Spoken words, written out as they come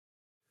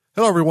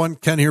Hello, everyone.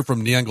 Ken here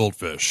from Neon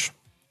Goldfish.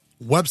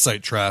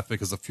 Website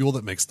traffic is a fuel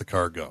that makes the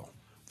car go.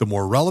 The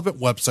more relevant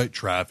website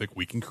traffic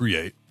we can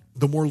create,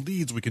 the more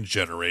leads we can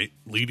generate,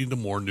 leading to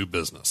more new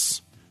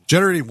business.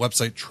 Generating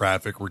website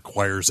traffic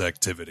requires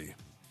activity.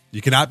 You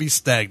cannot be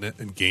stagnant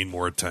and gain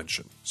more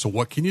attention. So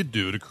what can you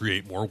do to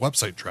create more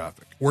website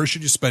traffic? Where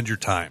should you spend your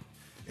time?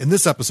 In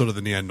this episode of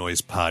the Neon Noise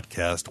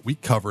podcast, we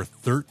cover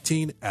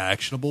 13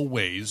 actionable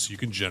ways you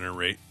can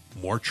generate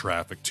more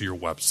traffic to your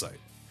website.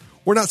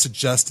 We're not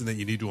suggesting that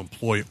you need to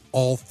employ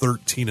all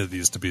 13 of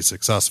these to be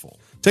successful.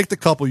 Take the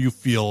couple you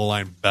feel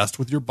align best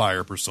with your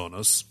buyer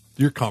personas,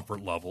 your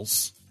comfort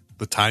levels,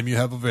 the time you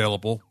have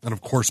available, and of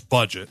course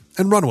budget,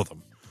 and run with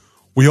them.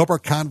 We hope our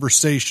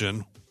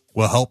conversation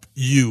will help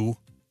you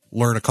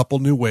learn a couple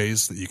new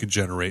ways that you can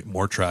generate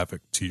more traffic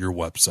to your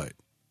website.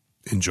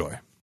 Enjoy.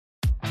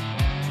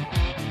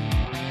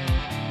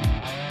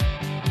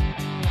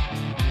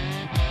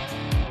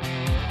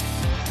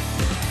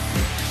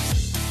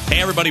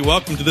 Hey, everybody,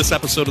 welcome to this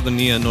episode of the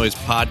Neon Noise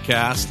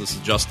Podcast. This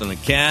is Justin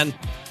and Ken.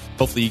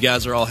 Hopefully you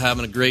guys are all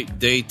having a great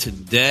day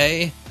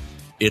today.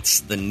 It's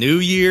the new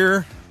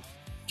year.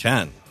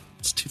 Ken,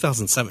 it's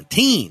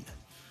 2017.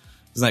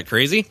 Isn't that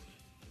crazy?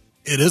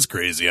 It is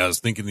crazy. I was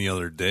thinking the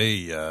other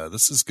day,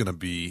 this is going to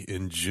be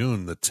in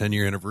June, the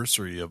 10-year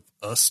anniversary of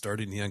us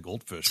starting Neon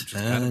Goldfish, which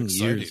is kind of 10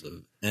 exciting. years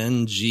of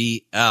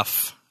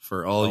NGF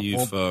for all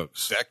you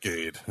folks.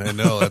 Decade. I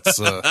know. It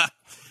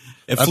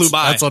flew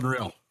by. That's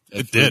unreal.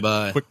 It flew did.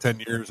 by. Quick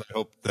 10 years. I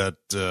hope that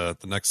the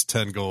next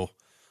 10 go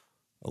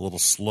a little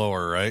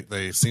slower, right?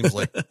 They seems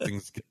like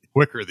things get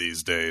quicker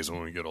these days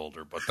when we get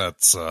older, but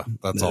that's all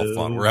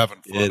fun. We're having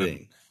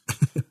fun.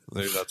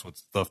 And that's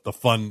what's the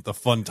fun. The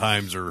fun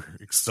times are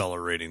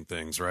accelerating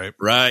things, right?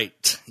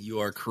 Right. You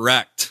are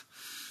correct.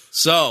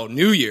 So,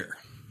 New Year,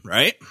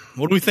 right?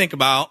 What do we think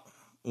about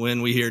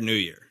when we hear New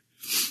Year?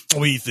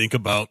 We think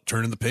about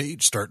turning the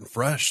page, starting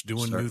fresh,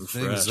 doing new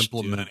things,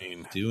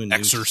 implementing, doing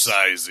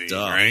exercising,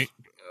 right?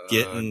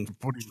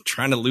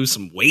 Trying to lose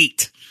some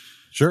weight.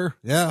 Sure.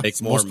 Yeah.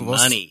 Make more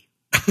money.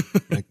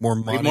 Make more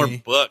money. Read more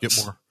books.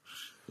 Get more.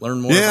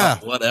 Learn more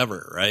about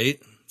whatever,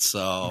 right?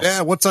 So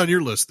yeah, what's on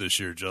your list this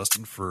year,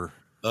 Justin, for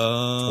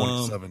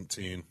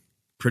 2017?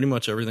 Pretty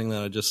much everything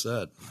that I just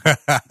said.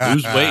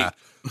 Lose weight.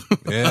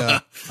 Yeah.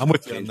 I'm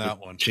with you on that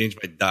one. Change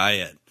my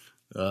diet.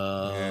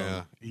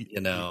 Eat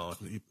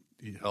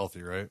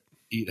healthy, right?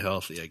 Eat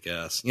healthy, I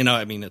guess.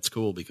 I mean, it's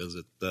cool because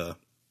it's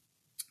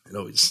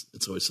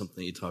always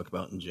something you talk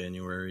about in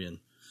January, and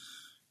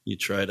you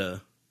try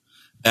to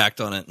act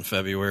on it in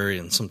February,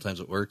 and sometimes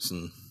it works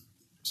and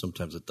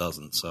sometimes it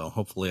doesn't. So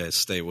hopefully I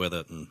stay with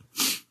it and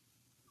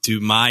do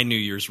my New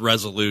Year's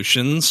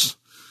resolutions.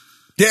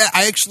 Yeah,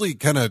 I actually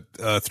kind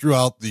of threw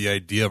out the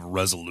idea of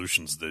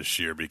resolutions this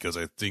year because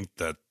I think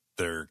that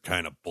they're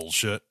kind of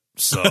bullshit.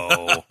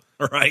 So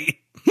right.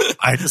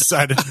 I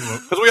decided to,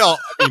 because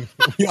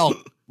we all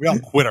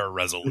quit our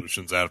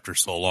resolutions after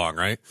so long,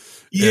 right?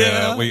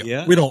 Yeah,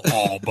 we don't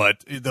all,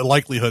 but the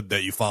likelihood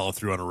that you follow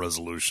through on a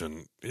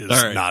resolution is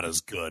not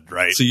as good,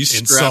 right? So you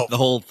scrap the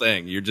whole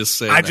thing. You're just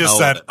saying, I just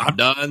said, I'm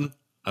done.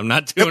 I'm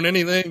not doing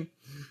anything.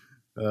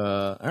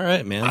 All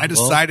right, man. I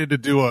decided to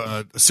do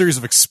a series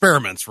of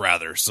experiments,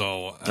 rather.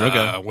 So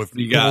with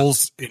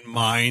goals in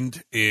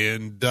mind,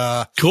 and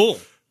cool.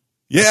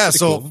 Yeah.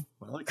 So cool.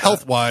 Like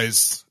health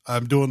wise,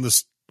 I'm doing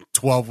this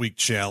 12-week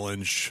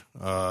challenge,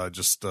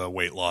 just a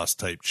weight loss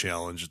type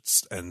challenge.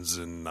 It ends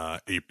in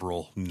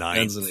April 9th.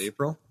 Ends in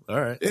April? All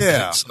right.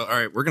 Yeah. So, all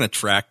right, we're going to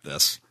track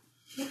this.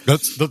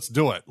 Let's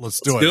do it.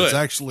 Let's do it. It's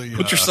actually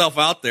put yourself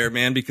out there,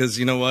 man, because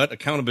you know what?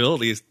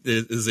 Accountability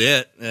is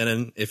it.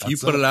 And if you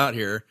put it out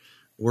here,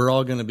 we're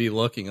all going to be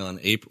looking on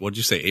April. What'd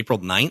you say? April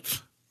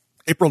 9th?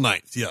 April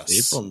 9th.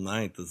 Yes. April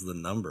 9th is the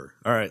number.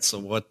 All right. So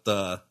what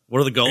are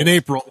the goals? In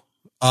April.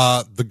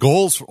 The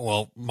goals,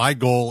 my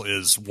goal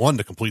is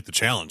to complete the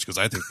challenge, because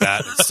I think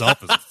that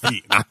itself is a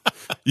feat.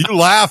 You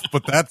laugh,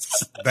 but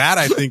that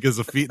I think is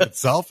a feat in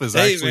itself, is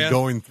actually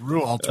going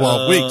through all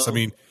 12 weeks. I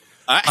mean,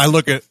 I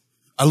look at,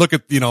 a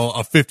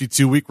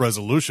 52-week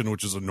resolution,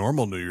 which is a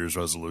normal New Year's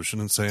resolution,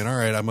 and saying, all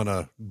right, I'm going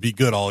to be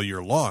good all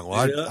year long.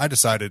 Well, I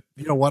decided,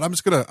 you know what? I'm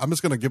just going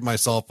to give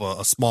myself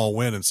a small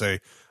win and say,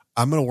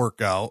 I'm going to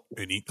work out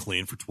and eat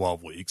clean for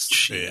 12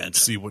 weeks and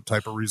see what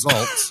type of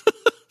results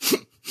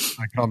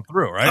I come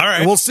through, right? All right.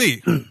 And we'll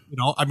see.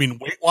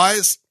 Weight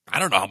wise, I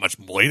don't know how much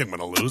weight I'm going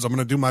to lose. I'm going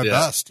to do my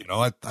best.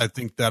 I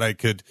think that I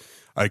could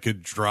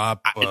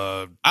drop.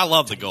 I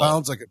love the goal.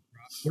 Pounds. I could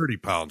drop 30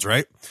 pounds,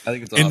 right? I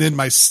think it's awesome. And then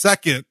my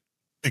second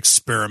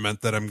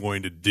experiment that I'm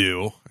going to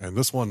do, and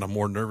this one I'm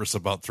more nervous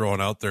about throwing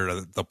out there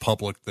to the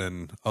public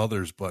than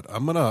others, but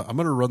I'm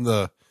gonna run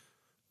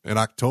in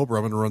October.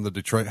 I'm gonna run the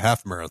Detroit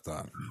Half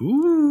Marathon.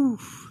 Ooh.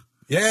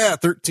 Yeah,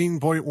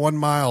 13.1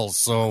 miles.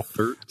 So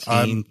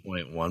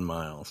 13.1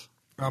 miles.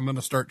 I'm going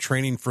to start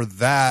training for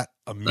that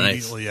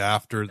immediately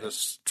after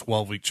this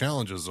 12-week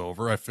challenge is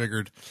over. I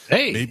figured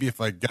maybe if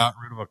I got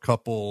rid of a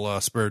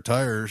couple spare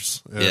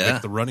tires,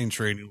 make the running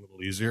training a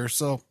little easier.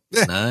 So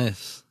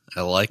nice.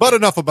 I like But it.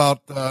 enough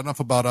about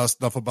us.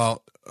 Enough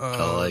about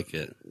I like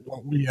it.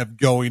 what we have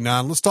going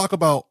on. Let's talk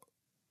about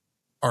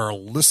our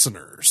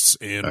listeners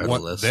and Our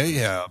what listeners. they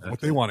have, what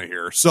Okay. they want to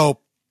hear. So,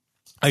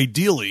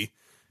 ideally,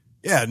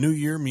 new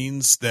year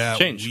means that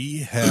Change. we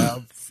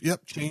have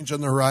change on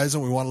the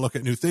horizon. We want to look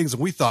at new things,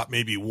 and we thought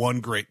maybe one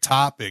great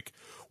topic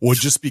would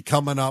just be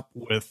coming up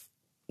with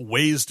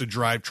ways to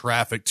drive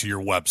traffic to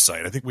your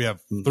website. I think we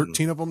have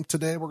 13 of them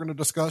today we're going to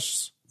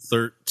discuss.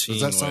 13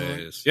 Does that sound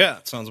ways. right? Yeah,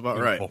 it sounds about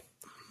Beautiful. right.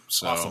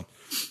 So, Awesome.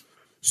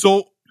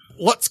 So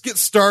let's get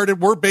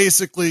started. We're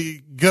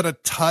basically going to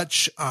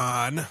touch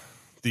on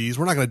these.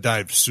 We're not going to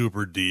dive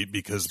super deep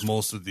because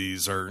most of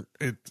these we're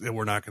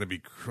not going to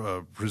be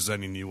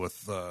presenting you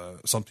with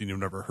something you've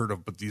never heard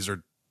of, but these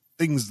are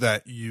things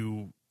that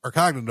you are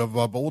cognitive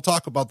of. But we'll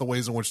talk about the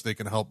ways in which they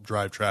can help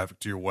drive traffic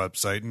to your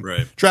website. And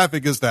Right.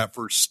 traffic is that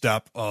first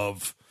step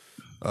of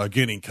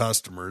getting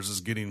customers, is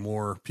getting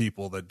more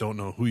people that don't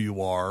know who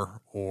you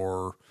are,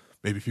 or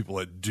maybe people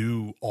that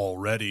do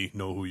already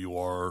know who you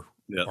are,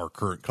 Yep. our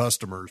current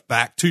customers,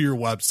 back to your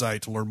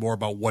website to learn more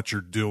about what you're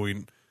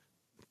doing,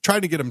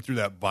 trying to get them through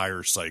that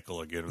buyer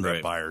cycle again, or that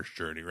Right. buyer's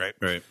journey, right?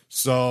 right.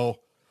 So,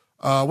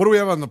 what do we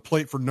have on the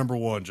plate for number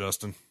one,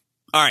 Justin?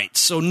 All right.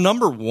 So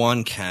number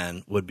one,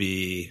 Ken, would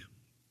be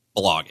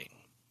blogging.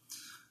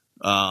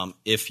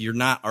 If you're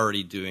not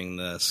already doing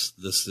this,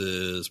 this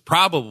is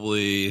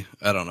probably,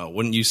 I don't know,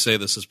 wouldn't you say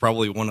this is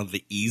probably one of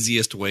the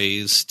easiest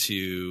ways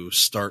to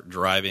start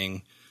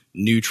driving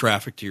new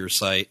traffic to your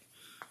site,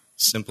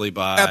 simply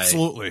by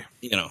Absolutely.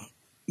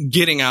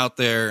 getting out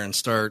there and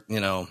start,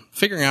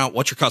 figuring out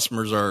what your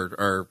customers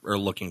are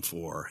looking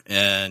for,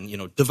 and,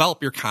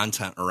 develop your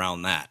content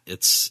around that.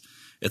 It's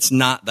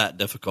not that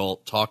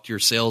difficult. Talk to your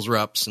sales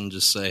reps and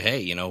just say,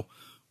 hey,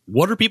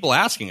 what are people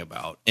asking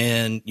about?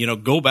 And,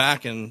 go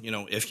back and,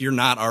 if you're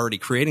not already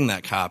creating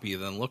that copy,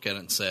 then look at it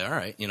and say, all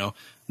right,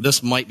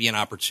 this might be an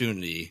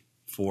opportunity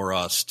for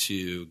us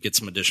to get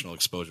some additional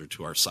exposure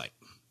to our site.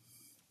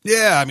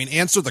 Yeah, I mean,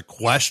 answer the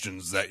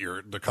questions that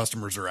the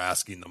customers are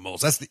asking the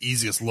most. That's the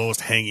easiest,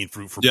 lowest hanging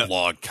fruit for Yeah.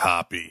 blog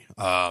copy.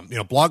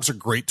 Blogs are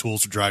great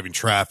tools for driving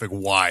traffic.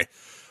 Why?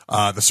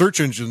 The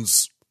search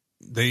engines,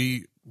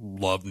 they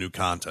love new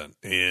content,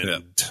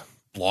 and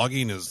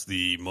blogging is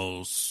the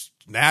most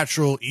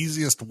natural,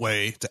 easiest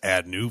way to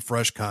add new,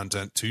 fresh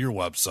content to your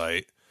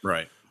website.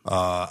 Right.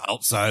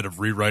 Outside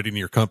of rewriting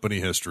your company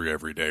history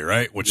every day,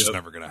 right? Which is Yep.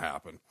 never going to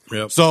happen.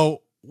 Yep.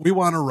 So we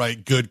want to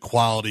write good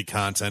quality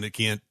content. It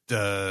can't,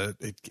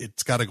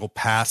 it's got to go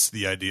past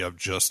the idea of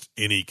just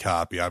any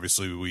copy.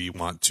 Obviously, we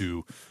want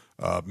to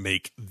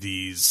make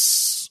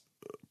these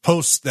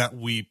posts that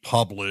we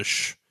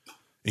publish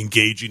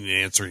engaging and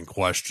answering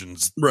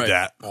questions Right.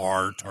 that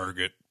our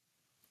target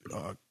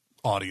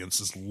audience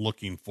is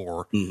looking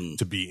for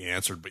to be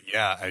answered. But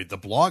the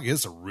blog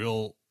is a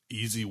real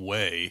easy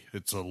way.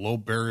 It's a low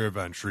barrier of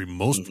entry.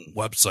 Most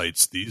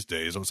websites these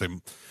days, I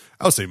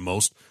would say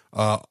most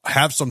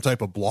have some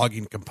type of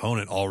blogging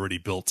component already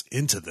built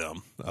into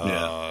them.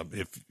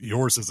 If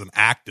yours isn't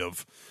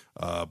active,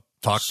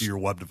 talk to your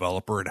web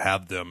developer and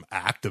have them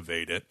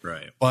activate it.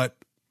 Right. But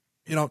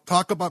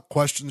talk about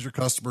questions your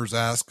customers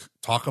ask.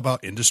 Talk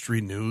about industry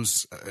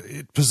news.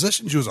 It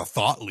positions you as a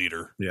thought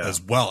leader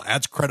as well.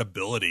 Adds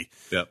credibility,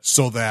 Yep.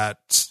 so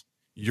that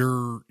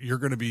you're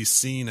going to be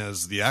seen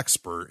as the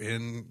expert.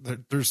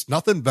 And there's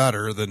nothing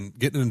better than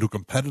getting into a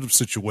competitive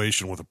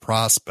situation with a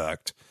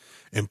prospect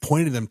and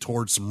pointing them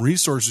towards some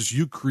resources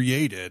you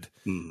created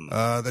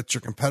that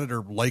your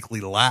competitor likely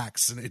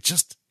lacks, and it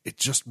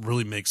just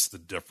really makes the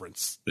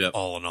difference. Yep.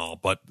 All in all.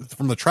 But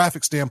from the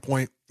traffic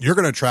standpoint, you're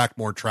going to attract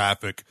more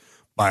traffic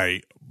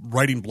by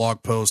writing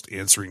blog posts,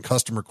 answering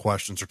customer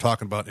questions, or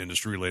talking about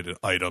industry related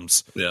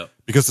items. Yeah.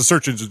 Because the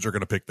search engines are going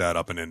to pick that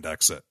up and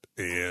index it.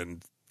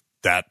 And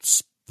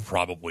that's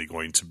probably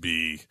going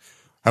to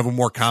have a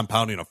more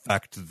compounding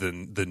effect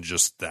than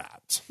just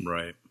that.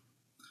 Right.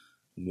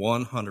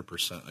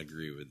 100%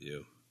 agree with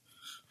you.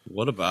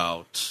 What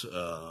about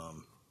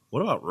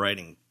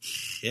writing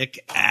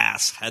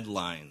kick-ass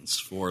headlines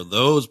for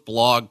those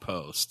blog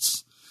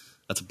posts?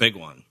 That's a big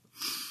one.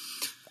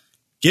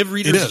 Give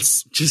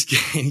readers, It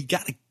is. you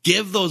got to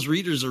give those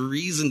readers a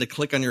reason to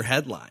click on your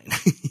headline.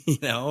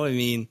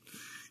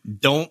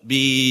 Don't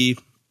be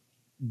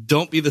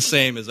the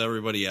same as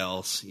everybody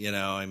else.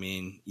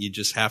 You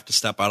just have to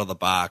step out of the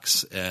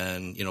box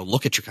and,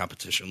 look at your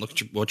competition,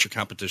 look at what your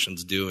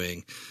competition's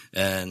doing,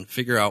 and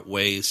figure out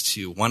ways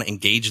to want to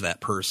engage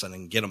that person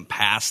and get them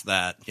past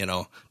that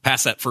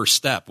first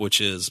step, which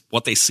is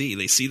what they see.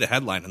 They see the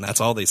headline and that's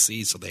all they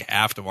see. So they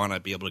have to want to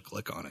be able to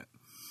click on it.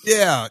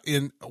 Yeah,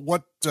 and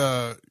what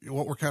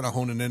we're kind of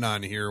honing in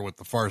on here with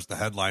as far as the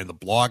headline, the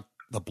blog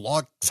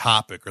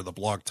topic or the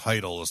blog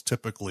title is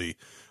typically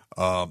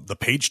the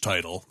page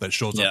title that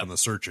shows up in the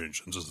search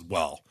engines as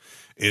well.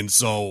 And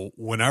so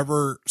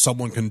whenever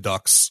someone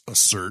conducts a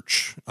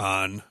search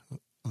on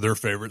their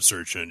favorite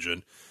search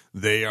engine,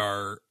 they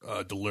are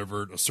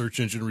delivered a search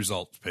engine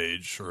results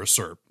page, or a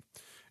SERP,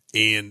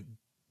 and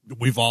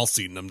we've all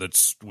seen them.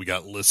 We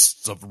got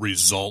lists of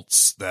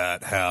results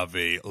that have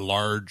a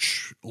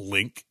large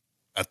link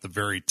at the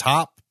very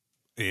top,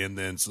 and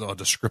then a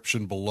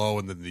description below,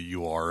 and then the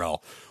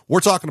URL. We're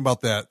talking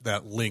about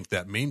that link,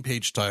 that main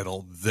page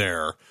title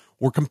there.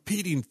 We're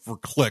competing for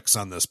clicks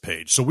on this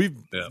page. So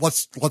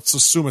let's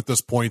assume at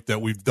this point that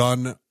we've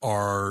done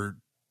our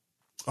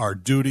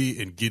duty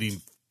in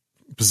getting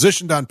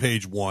positioned on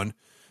page one,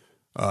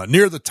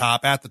 near the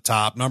top, at the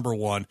top, number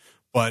one.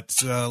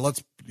 But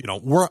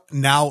we're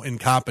now in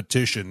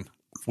competition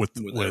with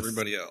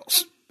everybody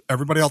else.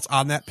 Everybody else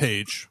on that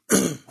page.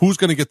 Who's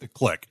going to get the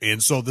click?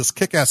 And so this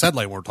kick-ass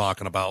headline we're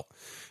talking about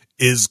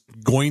is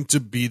going to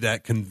be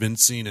that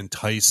convincing,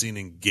 enticing,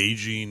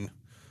 engaging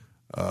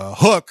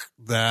hook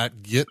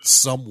that gets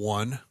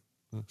someone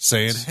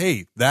saying,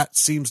 hey, that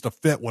seems to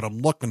fit what I'm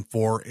looking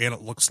for, and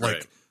it looks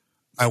like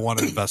I want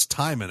to invest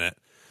time in it.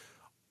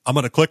 I'm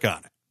going to click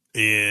on it.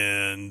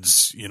 And,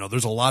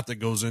 there's a lot that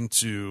goes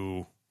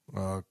into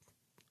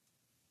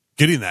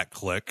getting that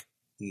click.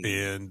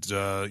 And,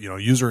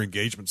 user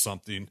engagement,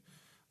 something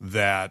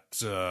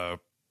that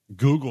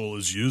Google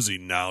is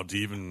using now to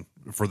even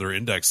for their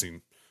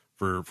indexing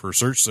for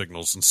search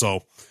signals. And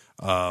so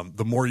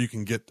the more you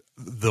can get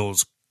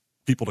those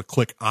people to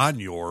click on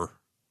your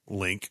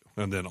link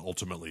and then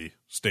ultimately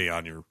stay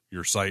on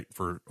your site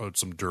for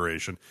some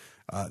duration,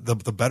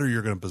 the better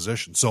you're going to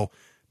position. So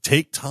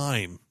take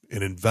time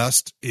and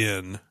invest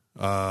in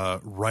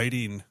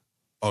writing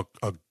a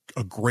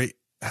great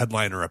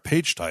headline or a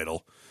page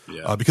title.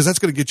 Yeah. Because that's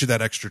going to get you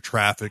that extra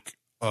traffic,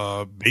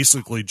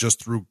 basically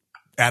just through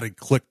added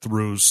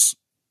click-throughs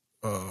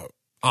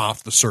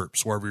off the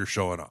SERPs, wherever you're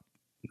showing up.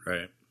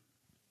 Right.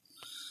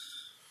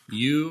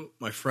 You,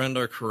 my friend,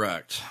 are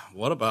correct.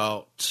 What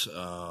about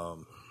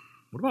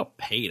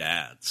paid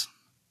ads?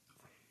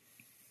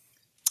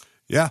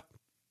 Yeah.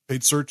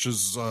 Paid search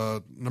is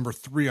number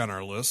 3 on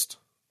our list.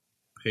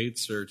 Paid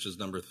search is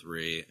number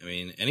 3. I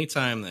mean,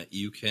 anytime that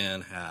you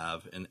can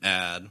have an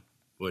ad,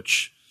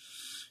 which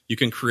you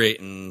can create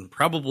in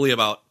probably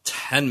about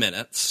 10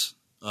 minutes,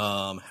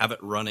 have it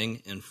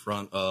running in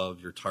front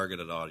of your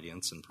targeted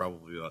audience in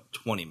probably about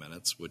 20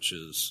 minutes, which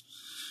is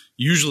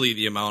usually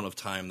the amount of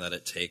time that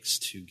it takes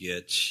to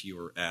get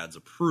your ads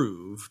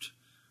approved.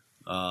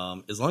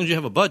 As long as you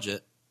have a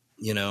budget,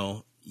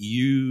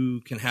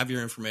 you can have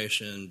your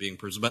information being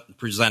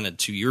presented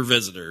to your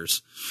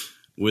visitors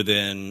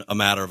within a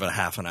matter of a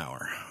half an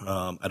hour.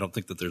 I don't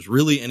think that there's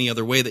really any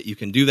other way that you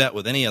can do that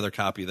with any other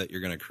copy that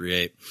you're going to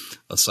create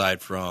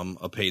aside from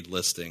a paid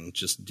listing.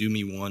 Just do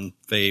me one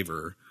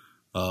favor.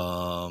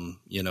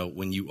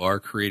 When you are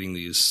creating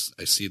these,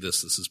 I see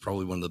this is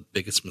probably one of the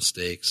biggest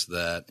mistakes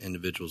that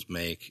individuals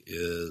make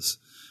is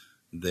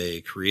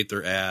they create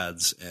their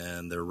ads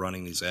and they're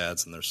running these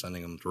ads and they're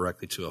sending them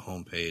directly to a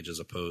homepage as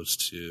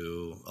opposed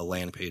to a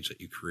landing page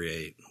that you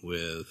create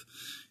with,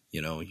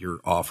 your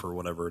offer,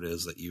 whatever it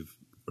is that you've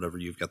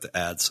got the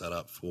ad set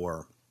up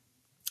for.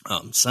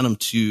 Send them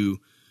to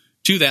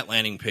that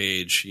landing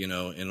page, in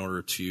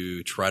order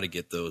to try to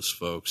get those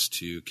folks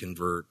to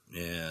convert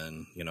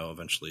and,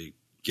 eventually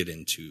get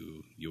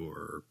into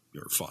your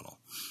funnel.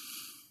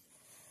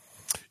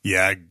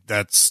 Yeah,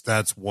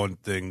 that's one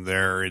thing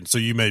there. And so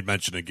you made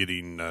mention of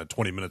getting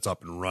 20 minutes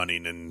up and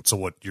running. And so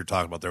what you're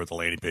talking about there with the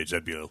landing page,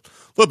 that'd be a little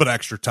bit of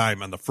extra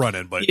time on the front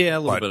end. But yeah, a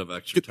little bit of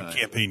extra time. Get the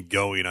campaign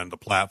going on the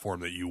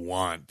platform that you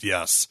want.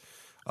 Yes.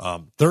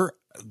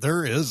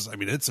 There is,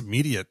 it's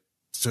immediate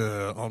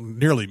to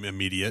nearly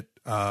immediate,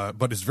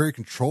 but it's very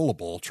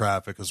controllable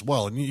traffic as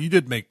well. And you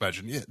did make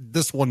mention,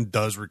 this one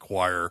does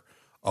require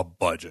a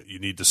budget. You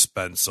need to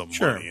spend some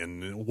money,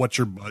 and what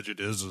your budget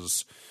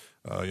is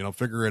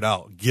figure it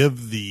out.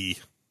 Give the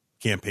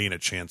campaign a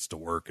chance to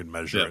work and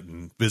measure it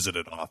and visit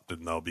it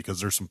often, though,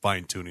 because there's some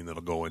fine tuning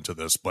that'll go into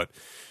this. But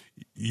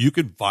you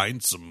can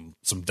find some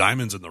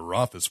diamonds in the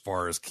rough as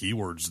far as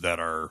keywords that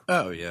are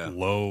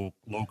low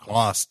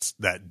costs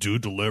that do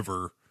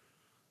deliver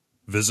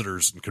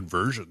visitors and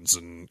conversions.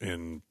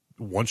 And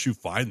once you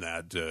find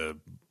that,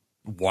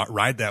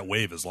 ride that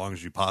wave as long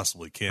as you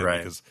possibly can,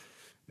 because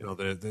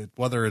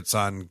whether it's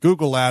on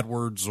Google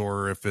AdWords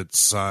or if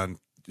it's on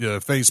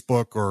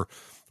Facebook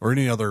or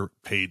any other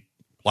paid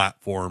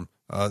platform,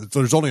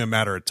 there's only a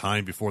matter of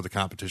time before the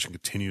competition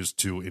continues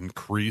to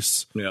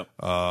increase.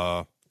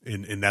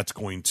 And that's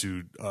going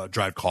to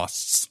drive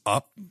costs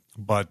up.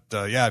 But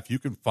if you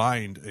can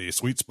find a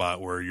sweet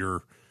spot where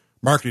your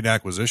marketing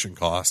acquisition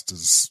cost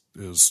is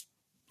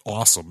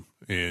awesome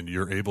and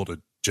you're able to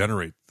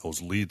generate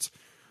those leads,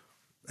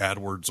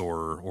 AdWords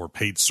or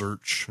paid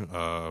search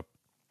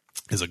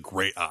is a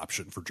great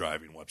option for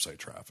driving website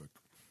traffic.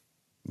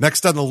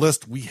 Next on the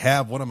list, we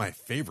have one of my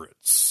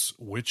favorites,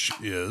 which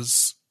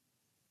is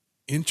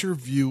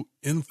interview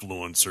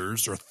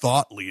influencers or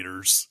thought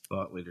leaders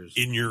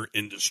in your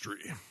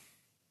industry.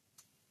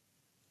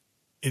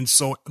 And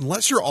so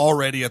unless you're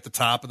already at the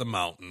top of the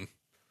mountain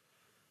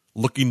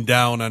looking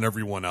down on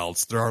everyone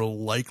else, there are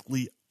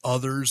likely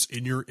others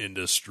in your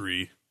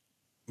industry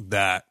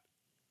that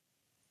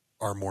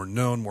are more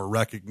known, more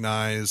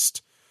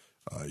recognized,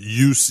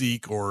 you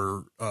seek,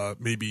 or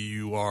maybe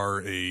you are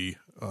an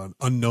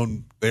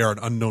unknown. They are an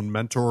unknown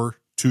mentor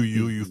to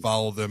you. You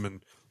follow them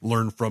and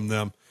learn from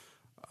them.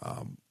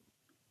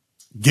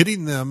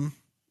 Getting them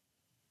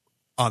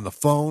on the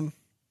phone,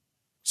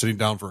 sitting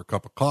down for a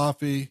cup of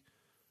coffee,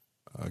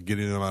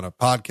 getting them on a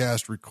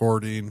podcast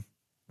recording,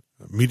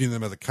 meeting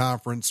them at a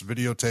conference,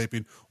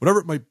 videotaping, whatever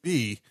it might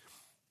be.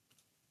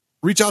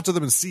 Reach out to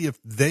them and see if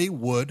they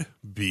would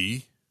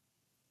be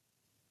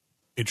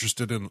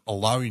interested in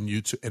allowing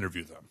you to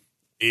interview them.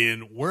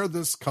 And where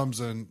this comes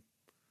in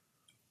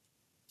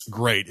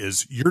great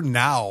is you're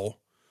now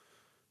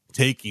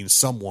taking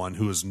someone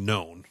who is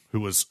known,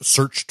 who is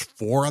searched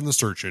for on the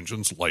search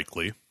engines,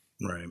 likely.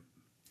 Right.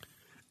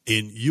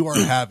 And you are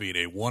having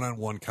a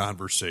one-on-one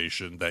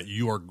conversation that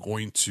you are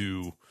going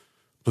to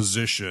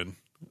position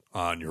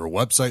on your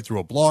website through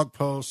a blog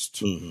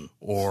post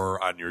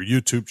or on your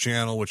YouTube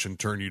channel, which in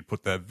turn you'd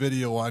put that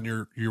video on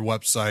your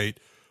website.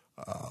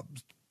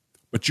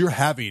 But you're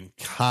having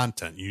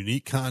content,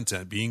 unique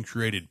content being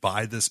created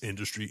by this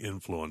industry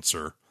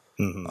influencer,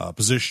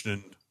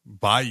 positioned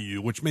by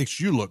you, which makes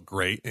you look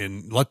great,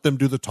 and let them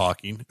do the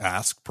talking.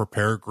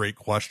 Prepare great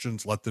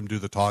questions, let them do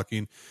the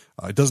talking.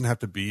 It doesn't have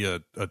to be a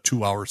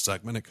 2-hour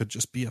segment. It could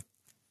just be a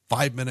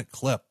 5-minute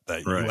clip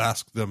that you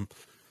ask them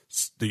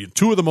the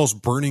two of the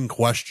most burning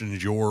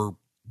questions your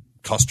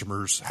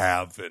customers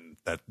have and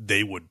that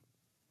they would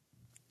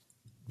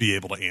be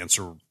able to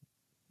answer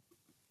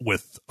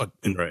with a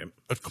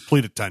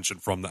complete attention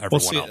from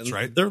everyone else,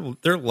 right?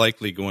 They're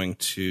likely going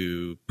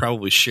to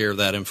probably share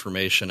that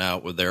information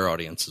out with their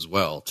audience as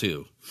well,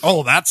 too.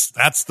 Oh, that's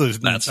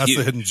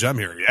the hidden gem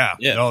here.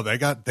 Yeah. No, they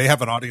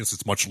have an audience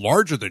that's much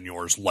larger than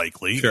yours,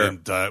 likely. Sure.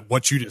 And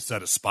what you just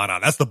said is spot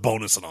on. That's the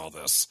bonus in all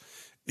this,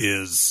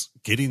 is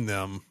getting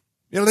them.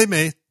 They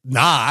may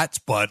not,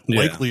 but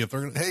likely if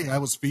they're, hey, I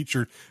was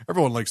featured.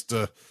 Everyone likes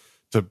to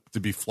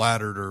be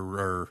flattered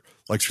or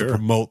likes to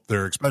promote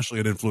their, especially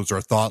an influencer or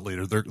a thought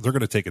leader. They're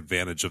going to take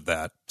advantage of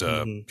that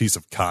piece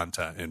of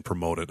content and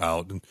promote it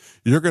out, and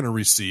you're going to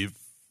receive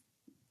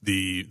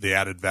the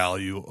added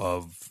value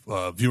of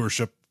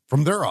viewership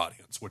from their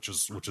audience, which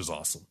is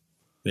awesome.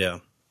 Yeah.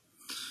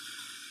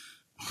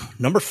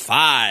 Number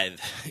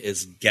 5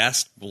 is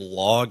guest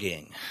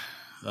blogging.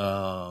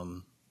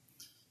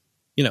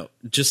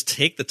 Just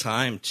take the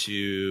time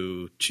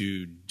to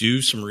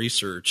do some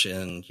research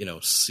and,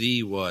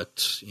 see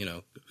what,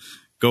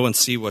 go and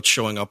see what's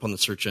showing up on the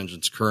search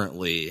engines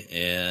currently,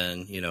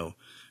 and,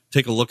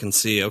 take a look and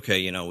see,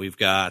 okay, we've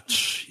got,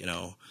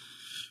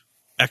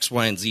 X,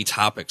 Y, and Z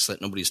topics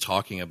that nobody's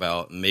talking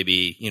about.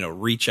 Maybe,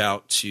 reach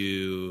out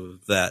to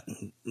that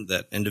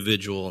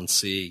individual and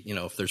see,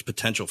 if there's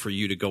potential for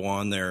you to go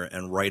on there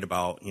and write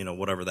about,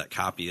 whatever that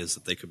copy is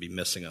that they could be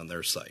missing on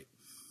their site.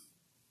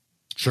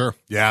 Sure.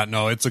 Yeah,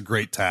 no, it's a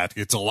great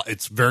tactic.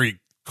 It's very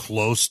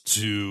close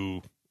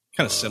to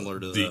kind of similar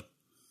to the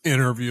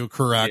interview,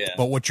 correct? Yeah.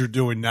 But what you're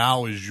doing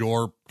now is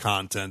your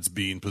content's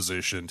being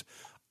positioned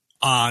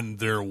on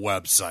their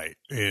website.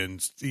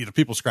 And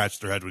people scratch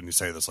their head when you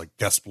say this, like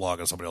guest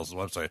blog on somebody else's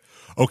website.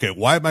 Okay,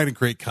 why am I going to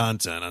create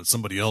content on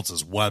somebody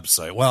else's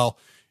website? Well,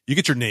 you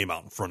get your name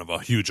out in front of a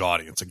huge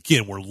audience.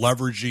 Again, we're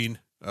leveraging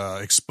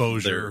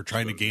exposure, or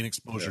trying to gain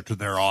exposure to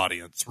their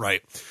audience,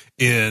 right?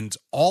 And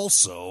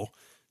also,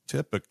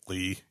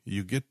 typically,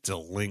 you get to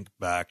link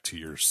back to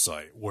your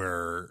site,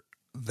 where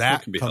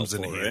that comes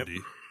in handy.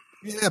 Right?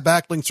 Yeah,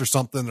 backlinks are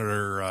something that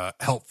are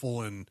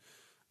helpful in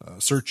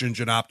search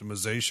engine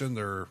optimization.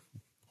 They're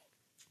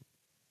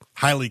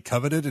highly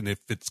coveted, and if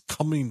it's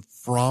coming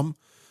from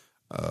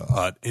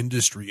an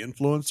industry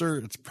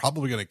influencer, it's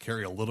probably going to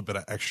carry a little bit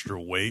of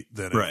extra weight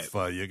than if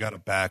you got a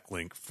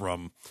backlink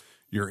from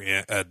your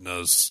Aunt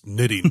Edna's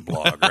knitting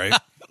blog, right?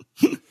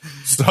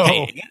 So,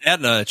 hey,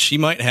 Edna, she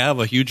might have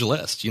a huge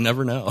list. You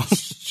never know.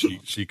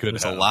 She could.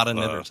 There's a lot of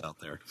knitters out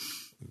there.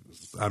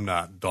 I'm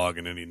not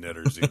dogging any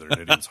knitters either.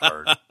 Knitting's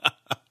hard,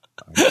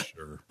 I'm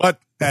sure. But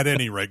at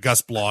any rate,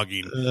 guest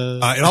blogging,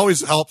 it always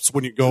helps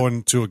when you go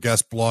into a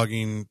guest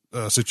blogging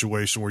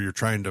situation where you're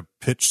trying to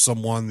pitch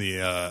someone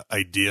the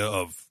idea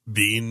of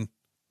being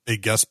a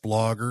guest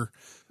blogger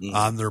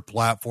on their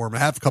platform.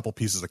 Have a couple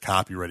pieces of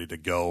copy ready to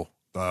go.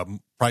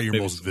 Probably your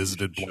most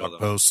visited blog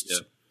posts.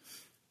 Yeah.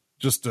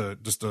 Just a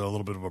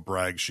little bit of a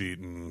brag sheet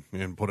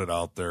and put it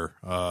out there.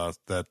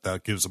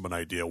 That gives them an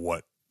idea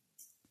what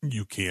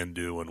you can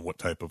do and what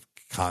type of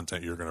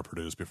content you're going to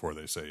produce before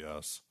they say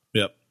yes.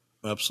 Yep,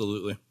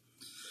 absolutely.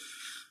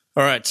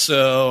 All right,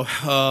 so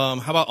how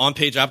about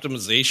on-page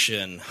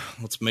optimization?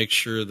 Let's make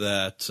sure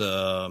that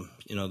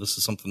this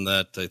is something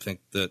that I think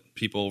that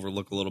people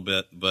overlook a little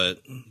bit, but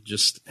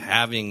just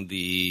having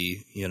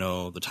the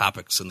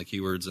topics and the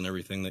keywords and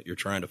everything that you're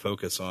trying to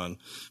focus on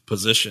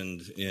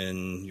positioned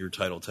in your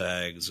title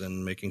tags,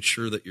 and making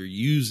sure that you're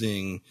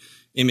using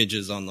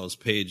images on those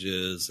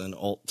pages and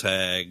alt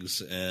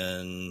tags,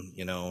 and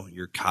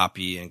your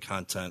copy and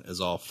content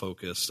is all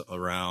focused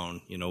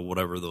around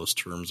whatever those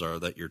terms are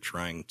that you're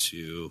trying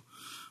to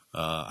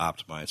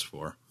optimize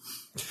for.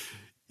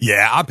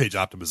 Yeah, on-page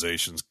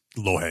optimization's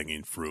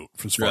low-hanging fruit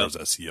as far as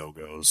SEO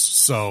goes.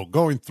 So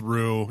going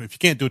through, if you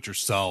can't do it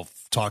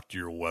yourself, talk to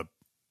your web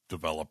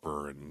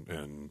developer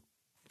and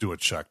do a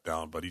check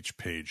down, but each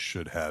page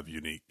should have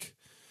unique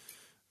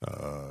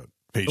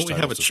page Don't we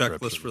have a titles,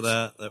 checklist for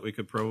that we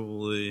could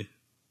probably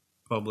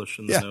publish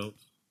in the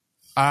notes?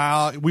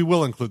 We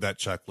will include that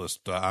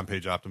checklist on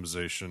page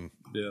optimization.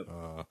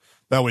 Yeah.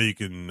 That way you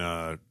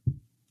can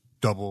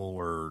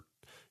double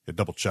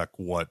check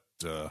what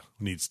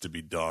needs to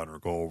be done, or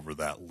go over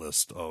that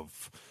list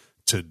of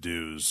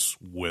to-dos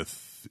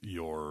with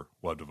your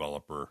web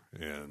developer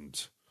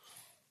and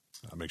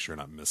make sure you're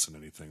not missing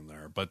anything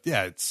there. But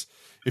yeah, it's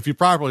if you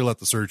properly let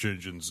the search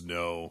engines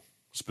know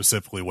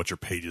specifically what your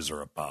pages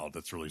are about,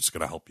 that's really just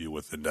going to help you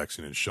with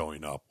indexing and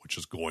showing up, which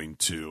is going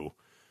to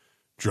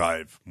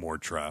drive more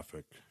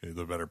traffic.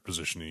 The better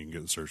positioning you can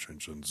get in search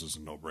engines is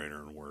a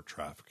no-brainer, and where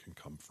traffic can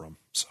come from.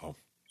 So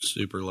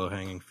super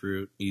low-hanging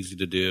fruit, easy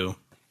to do.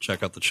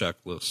 Check out the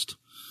checklist.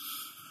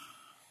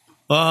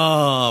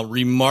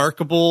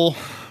 Remarkable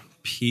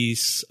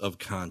piece of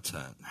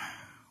content.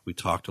 We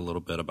talked a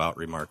little bit about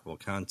remarkable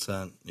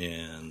content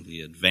and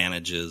the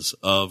advantages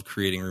of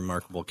creating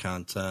remarkable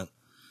content.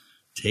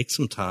 Take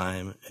some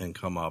time and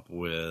come up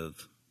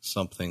with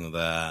something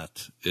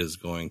that is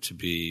going to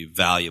be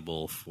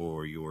valuable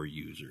for your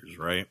users,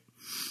 right?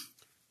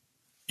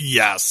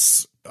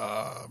 Yes.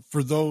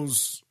 For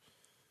those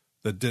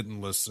that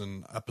didn't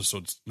listen,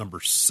 episode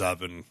number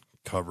 7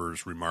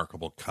 covers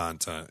remarkable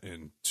content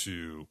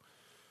into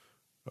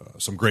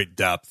some great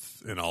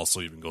depth, and also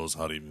even goes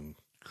how to even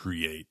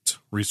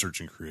research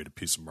and create a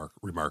piece of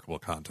remarkable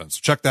content. So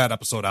check that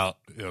episode out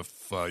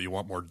if you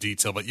want more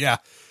detail. But yeah,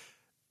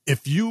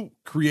 if you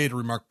create a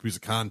remarkable piece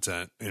of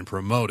content and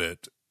promote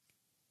it,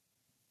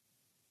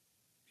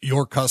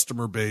 your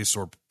customer base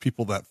or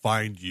people that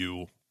find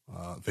you,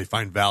 they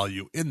find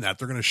value in that,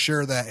 they're going to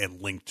share that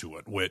and link to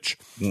it, which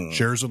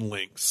shares and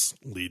links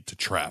lead to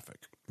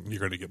traffic. You're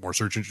going to get more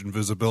search engine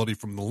visibility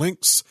from the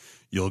links.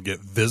 You'll get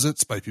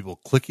visits by people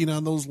clicking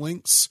on those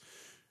links.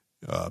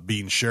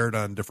 Being shared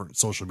on different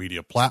social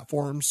media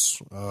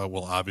platforms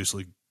will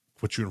obviously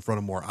put you in front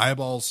of more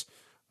eyeballs.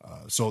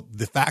 So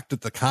the fact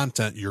that the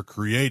content you're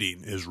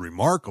creating is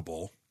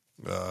remarkable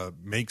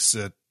makes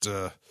it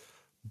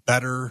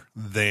better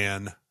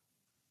than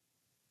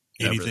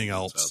anything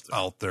else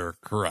out there.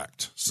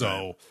 Correct.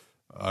 So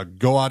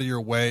go out of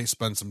your way,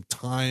 spend some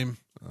time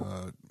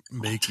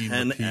making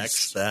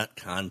 10x that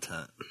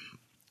content.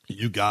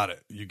 You got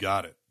it.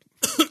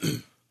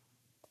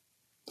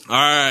 All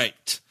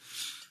right.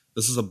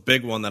 This is a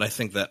big one that I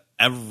think that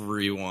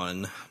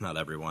not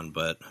everyone,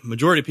 but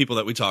majority of people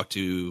that we talk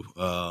to,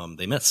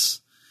 they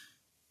miss.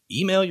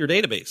 Email your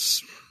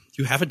database.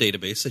 You have a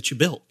database that you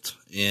built,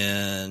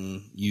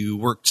 and you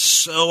worked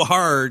so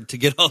hard to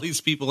get all these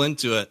people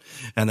into it,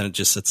 and then it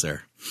just sits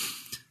there,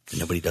 and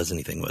nobody does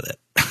anything with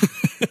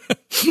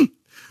it.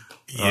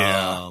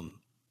 Yeah.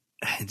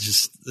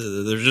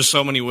 There's just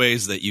so many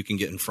ways that you can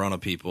get in front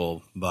of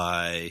people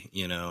by,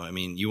 you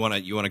want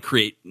to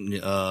create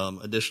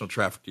additional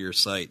traffic to your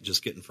site,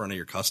 just get in front of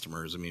your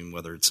customers. I mean,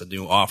 whether it's a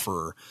new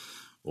offer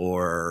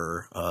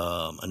or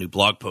a new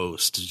blog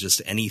post,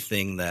 just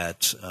anything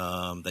that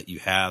you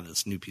have,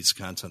 this new piece of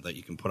content that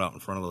you can put out in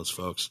front of those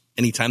folks.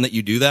 Anytime that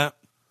you do that,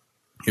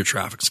 your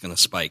traffic's going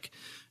to spike.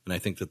 And I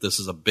think that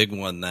this is a big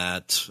one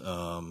that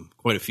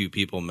quite a few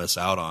people miss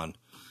out on.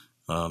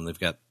 They've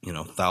got,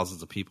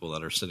 thousands of people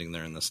that are sitting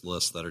there in this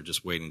list that are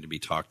just waiting to be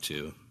talked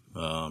to.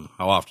 How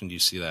often do you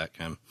see that,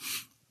 Ken?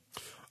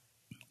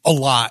 A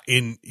lot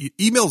in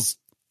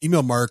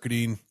email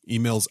marketing,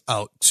 emails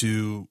out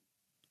to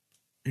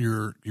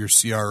your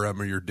CRM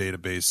or your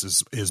database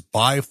is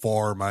by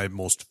far my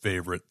most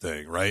favorite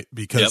thing, right?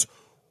 Because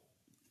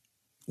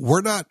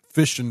we're not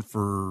fishing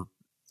for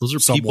those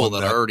are people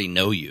that already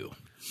know you.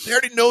 They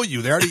already know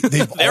you. They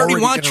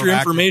already want your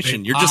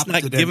information. You're just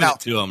not giving it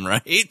to them,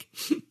 right?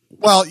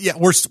 Well, yeah,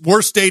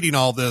 we're stating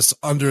all this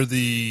under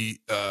the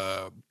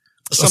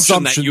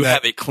assumption that you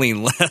have a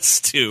clean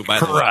list too. By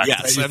the way,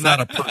 yes, it's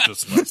not a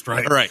purchase list,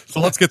 right? Right. So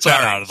let's get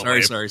that out of the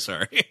way.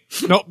 Sorry.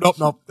 Nope.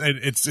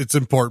 It's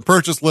important.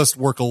 Purchase lists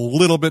work a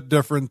little bit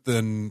different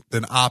than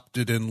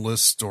opted-in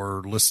list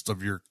or lists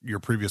of your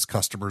previous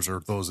customers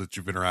or those that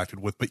you've interacted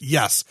with. But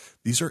yes,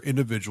 these are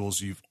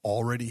individuals you've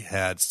already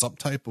had some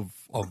type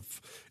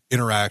of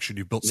interaction.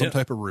 You've built some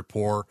type of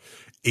rapport,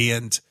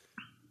 and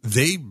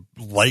they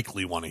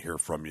likely want to hear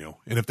from you.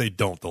 And if they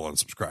don't, they'll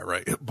unsubscribe,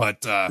 right?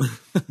 But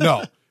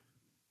no,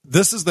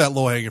 this is that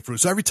low-hanging fruit.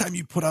 So every time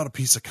you put out a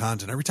piece of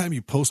content, every time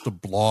you post a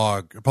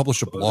blog,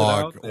 publish a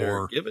blog,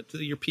 or give it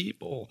to your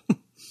people.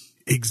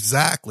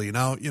 Exactly.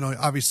 Now,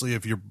 obviously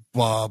if you're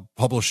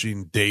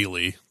publishing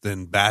daily,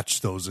 then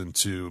batch those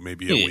into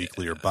maybe a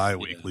weekly or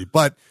bi-weekly.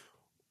 But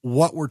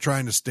what we're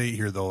trying to state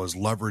here, though, is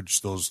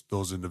leverage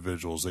those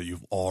individuals that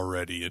you've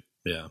already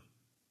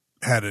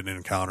had an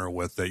encounter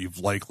with, that you've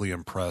likely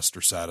impressed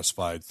or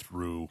satisfied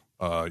through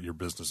your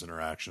business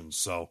interactions.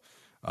 So,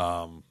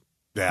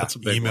 that's a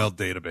big email one.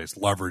 Database,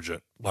 leverage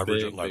it.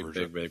 Leverage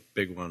it.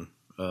 Big one.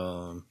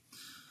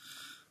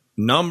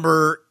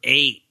 Number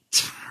 8.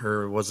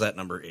 or was that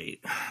number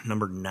 8?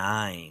 Number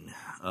 9.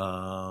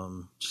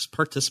 Just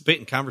participate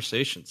in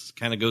conversations.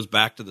 Kind of goes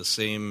back to the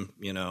same,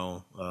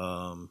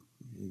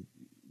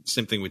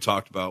 same thing we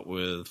talked about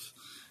with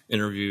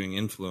interviewing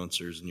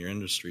influencers in your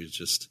industry. Is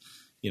just,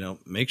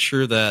 make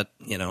sure that,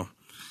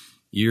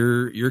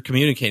 you're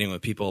communicating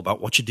with people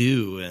about what you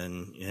do.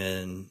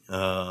 And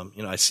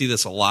I see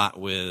this a lot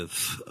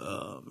with,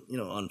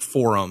 on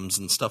forums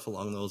and stuff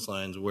along those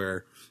lines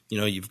where,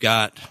 you've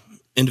got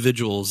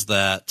individuals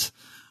that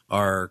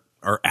are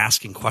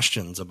asking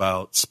questions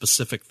about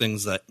specific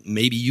things that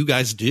maybe you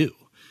guys do,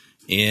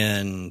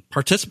 and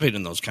participate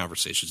in those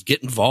conversations,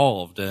 get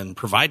involved and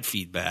provide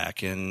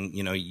feedback. And,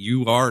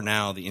 you are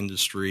now the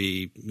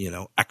industry,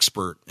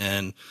 expert,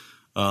 and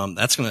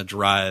that's going to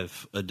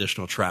drive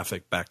additional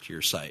traffic back to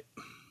your site.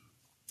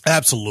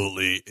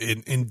 Absolutely.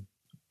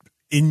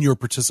 In your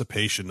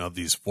participation of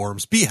these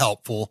forums, be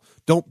helpful.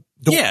 Don't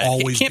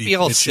always it can't be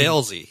all pitching.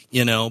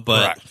 Salesy,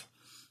 but Correct.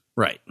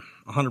 Right.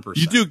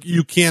 100%.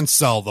 You can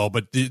sell though,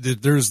 but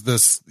there's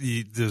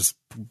this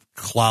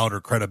cloud or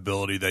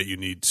credibility that you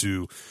need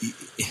to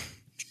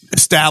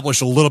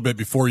establish a little bit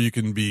before you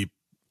can begin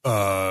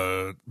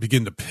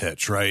to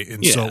pitch, right?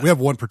 And so we have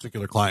one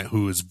particular client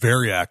who is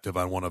very active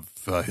on one of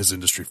his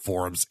industry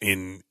forums,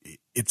 and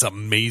it's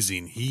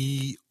amazing.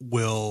 He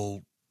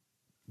will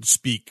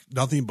speak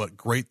nothing but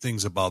great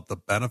things about the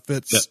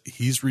benefits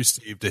he's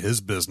received to his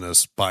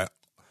business by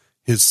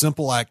his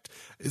simple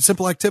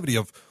activity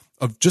of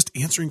just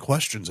answering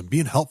questions and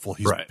being helpful.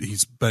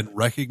 He's been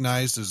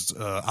recognized as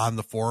on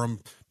the forum.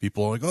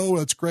 People are like, "Oh,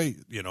 that's great."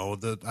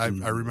 I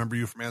remember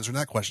you from answering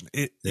that question.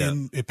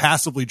 It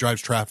passively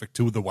drives traffic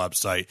to the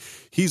website.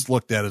 He's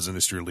looked at as an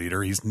industry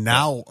leader. He's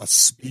now a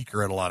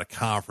speaker at a lot of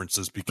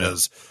conferences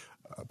because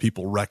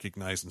people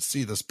recognize and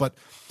see this. But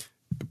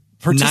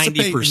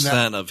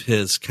 90% of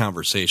his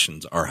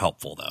conversations are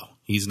helpful, though.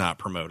 He's not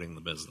promoting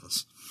the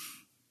business.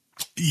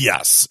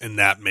 Yes, and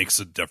that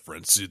makes a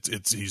difference.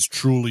 He's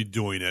truly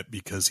doing it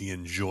because he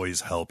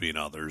enjoys helping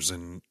others,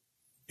 and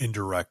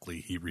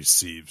indirectly he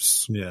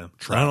receives. I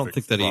don't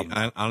think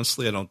that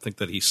honestly, I don't think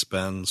that he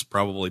spends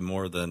probably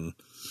more than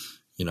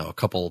a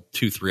couple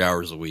 2-3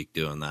 hours a week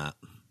doing that.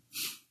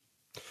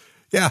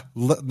 Yeah,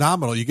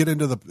 nominal. You get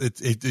into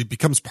it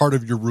becomes part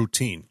of your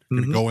routine.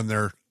 You're gonna go in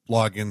there,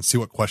 log in, see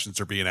what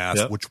questions are being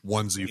asked, which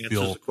ones you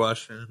feel the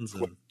questions.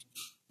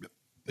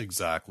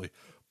 Exactly.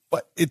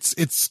 But it's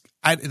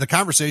the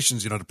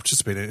conversations, to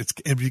participate in,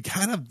 it'd be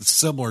kind of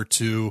similar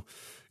to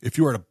if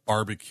you were at a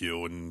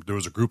barbecue and there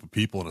was a group of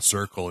people in a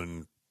circle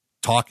and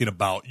talking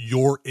about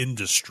your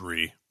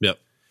industry. Yep.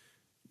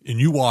 And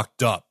you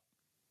walked up,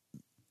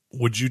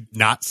 would you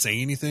not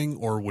say anything,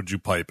 or would you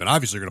pipe in?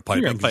 Obviously you're going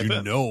to pipe in because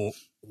you know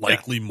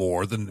likely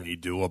more than they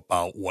do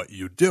about what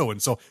you do.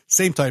 And so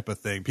same type of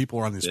thing. People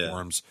are on these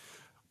forums.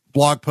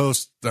 Blog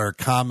posts, their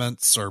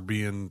comments are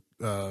being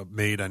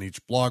made on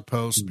each blog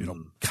post.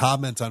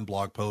 Comment on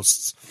blog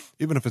posts,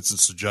 even if it's a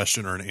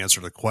suggestion or an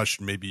answer to the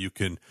question. Maybe you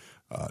can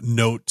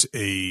note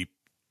a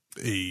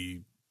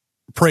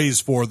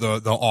praise for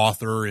the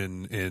author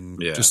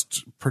and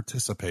just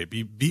participate.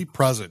 Be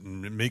present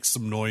and make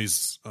some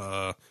noise.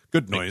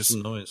 Good noise.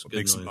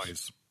 Make some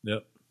noise.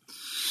 Yep.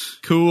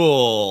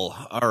 Cool.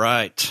 All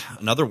right.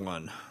 Another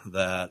one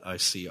that I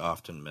see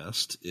often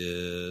missed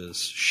is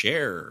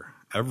share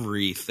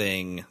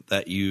everything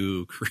that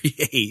you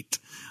create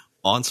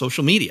on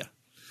social media.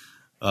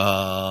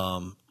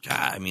 There's,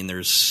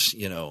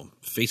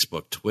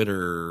 Facebook,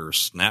 Twitter,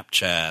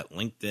 Snapchat,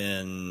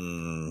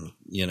 LinkedIn,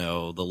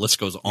 the list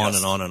goes on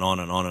and on and on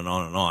and on and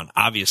on and on.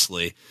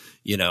 Obviously,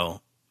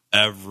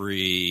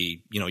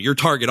 every, your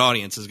target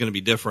audience is going to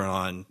be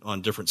different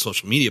on different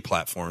social media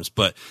platforms,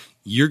 but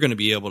you're going to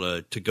be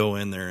able to go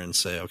in there and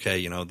say,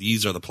 okay,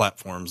 these are the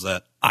platforms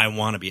that I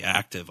want to be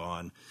active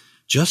on.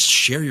 Just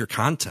share your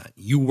content.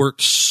 You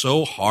worked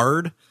so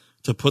hard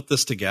to put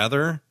this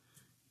together,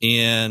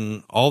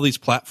 and all these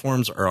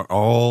platforms are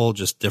all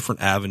just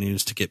different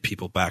avenues to get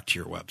people back to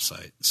your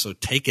website. So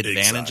take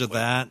advantage of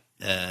that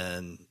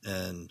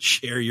and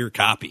share your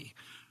copy.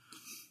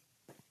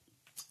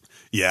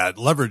 Yeah,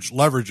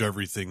 leverage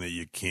everything that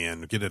you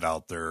can. Get it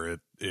out there.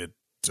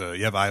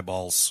 You have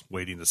eyeballs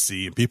waiting to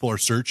see, and people are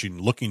searching,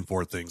 looking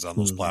for things on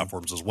those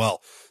platforms as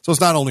well. So it's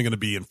not only going to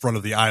be in front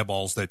of the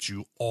eyeballs that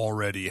you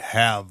already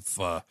have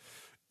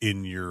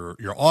in your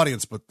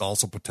audience, but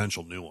also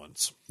potential new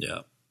ones. Yeah.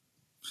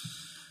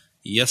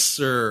 Yes,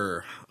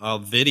 sir.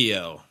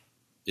 Video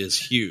is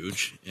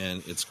huge,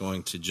 and it's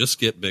going to just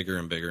get bigger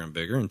and bigger and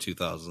bigger in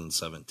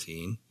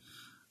 2017.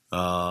 What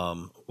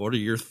are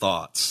your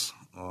thoughts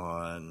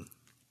on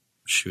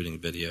shooting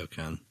video,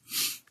 Ken?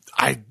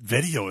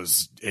 Video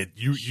is it.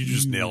 You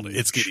just nailed it.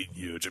 It's getting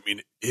huge.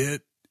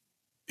 It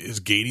is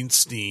gaining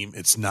steam.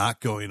 It's not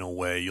going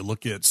away. You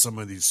look at some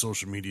of these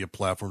social media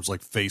platforms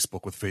like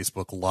Facebook with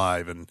Facebook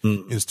Live and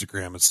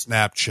Instagram and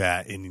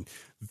Snapchat and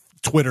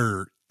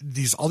Twitter.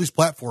 All these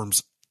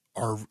platforms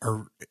are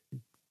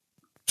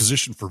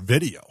positioned for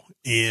video,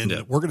 and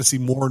we're going to see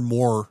more and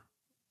more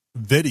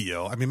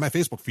video. My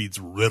Facebook feed's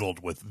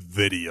riddled with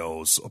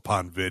videos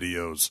upon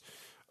videos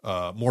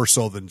more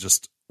so than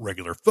just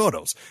regular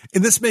photos.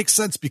 And this makes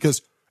sense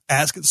because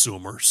as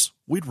consumers,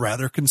 we'd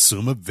rather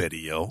consume a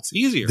video It's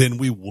easier than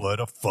we would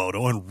a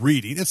photo and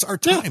reading. It's our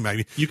time. I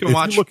mean, you can if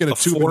watch you look at a a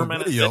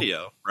 2-minute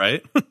video,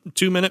 right?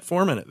 2-minute,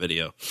 4-minute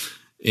video,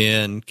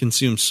 and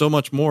consume so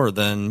much more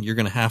than you're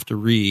going to have to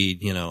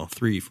read,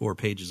 3-4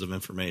 pages of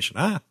information.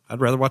 I'd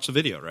rather watch the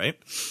video, right?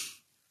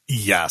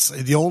 Yes.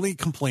 The only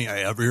complaint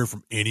I ever hear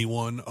from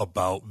anyone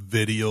about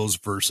videos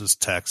versus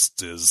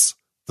text is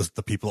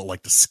the people that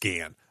like to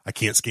scan. I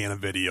can't scan a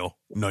video.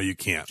 No, you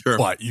can't. Sure.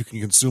 But you can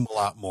consume a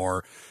lot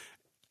more.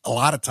 A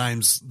lot of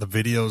times the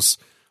videos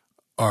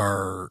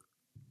are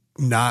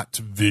not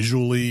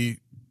visually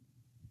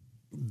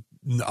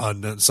a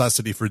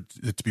necessity for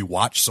it to be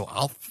watched. So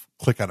I'll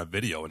click on a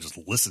video and just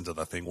listen to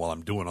the thing while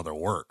I'm doing other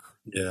work.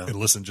 Yeah. And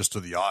listen just to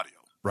the audio,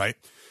 right?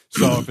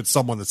 So if it's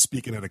someone that's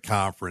speaking at a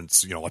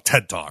conference, a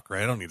TED Talk,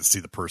 right? I don't need to see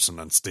the person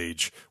on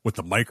stage with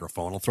the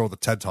microphone. I'll throw the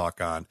TED Talk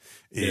on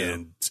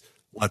and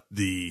let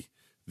the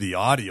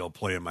audio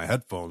play in my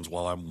headphones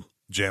while I'm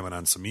jamming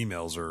on some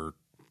emails or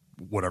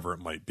whatever it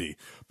might be.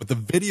 But the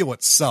video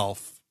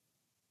itself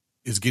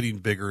is getting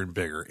bigger and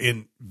bigger.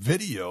 In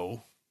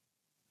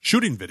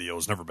shooting video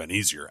has never been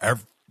easier.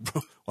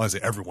 Well, I say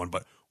everyone,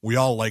 but we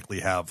all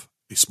likely have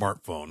a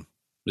smartphone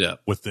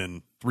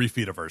within 3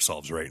 feet of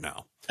ourselves right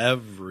now.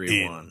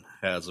 Everyone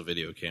has a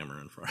video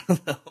camera in front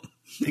of them.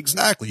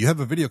 Exactly. You have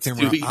a video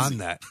camera on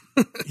that.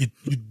 You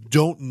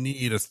don't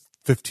need a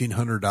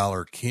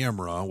 $1,500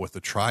 camera with a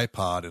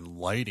tripod and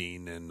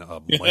lighting and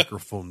a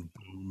microphone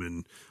boom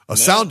and a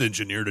sound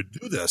engineer to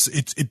do this.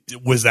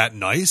 Was that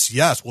nice?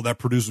 Yes. Will that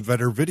produce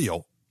better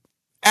video?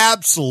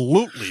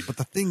 Absolutely. But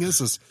the thing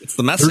is it's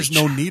the message. There's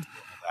no need for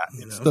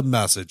that. It's the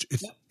message.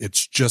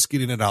 It's just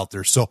getting it out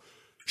there. So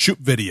shoot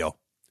video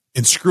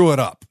and screw it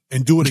up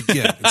and do it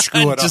again and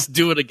screw it up. Just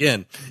do it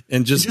again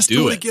and just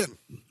do it again.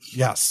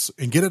 Yes.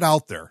 And get it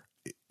out there.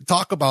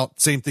 Talk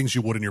about same things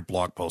you would in your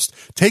blog post.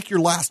 Take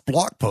your last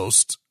blog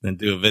post and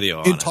do a video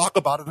on and it. Talk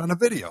about it on a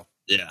video.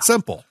 Yeah.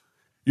 Simple.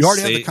 You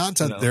already have the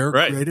content there,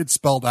 created,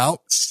 spelled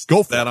out.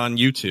 Go for that it. On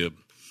YouTube.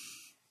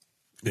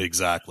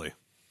 Exactly.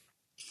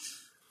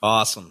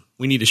 Awesome.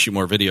 We need to shoot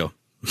more video.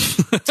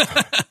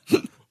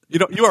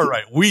 You are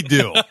right. We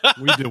do.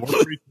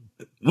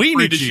 We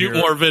need to shoot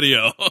more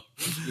video.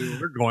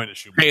 We're going to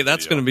shoot more Hey,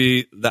 that's going to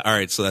be all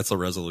right. So that's a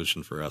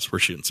resolution for us. We're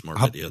shooting some more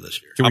video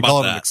this year. Can we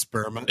call it that? An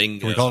experiment?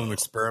 Bingo. Can we call it an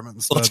experiment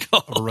instead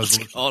of a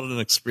resolution? Let's call it an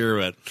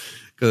experiment.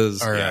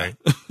 All right.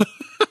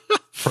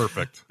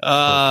 Perfect.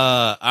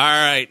 All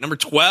right. Number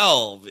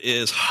 12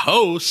 is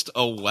host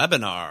a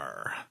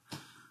webinar.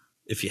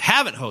 If you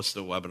haven't hosted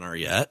a webinar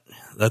yet,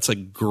 that's a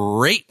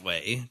great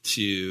way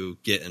to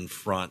get in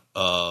front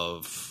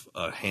of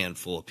a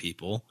handful of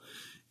people.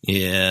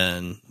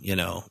 And,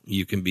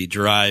 you can be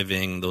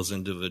driving those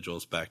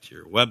individuals back to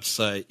your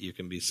website. You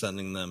can be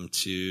sending them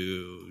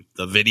to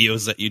the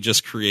videos that you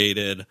just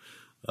created.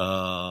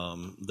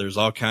 There's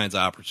all kinds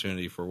of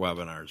opportunity for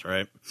webinars,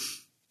 right?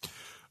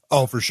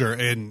 Oh, for sure.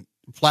 And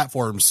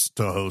platforms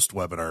to host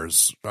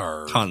webinars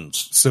are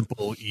tons.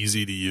 Simple,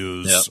 easy to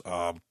use.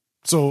 Yep.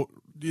 So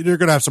you're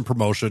going to have some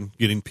promotion,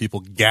 getting people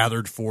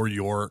gathered for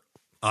your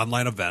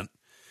online event.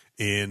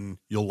 And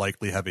you'll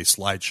likely have a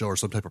slideshow or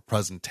some type of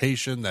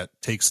presentation that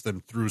takes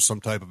them through some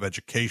type of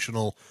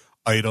educational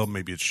item.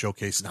 Maybe it's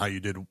showcasing how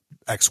you did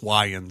X,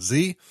 Y, and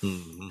Z.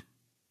 Mm-hmm.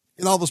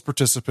 And all those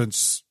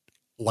participants,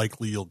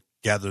 likely you'll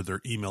gather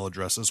their email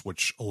addresses,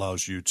 which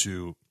allows you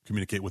to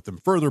communicate with them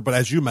further. But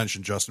as you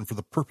mentioned, Justin, for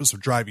the purpose of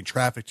driving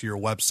traffic to your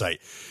website,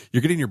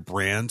 you're getting your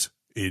brand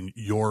in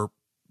you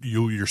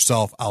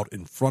yourself out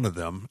in front of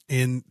them.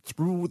 And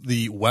through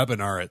the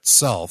webinar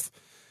itself,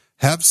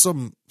 have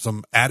some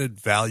added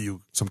value,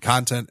 some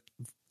content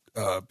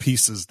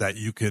pieces that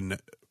you can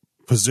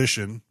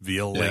position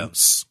via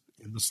links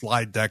in the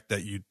slide deck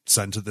that you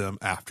send to them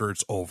after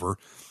it's over,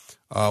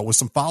 with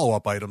some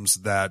follow-up items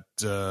that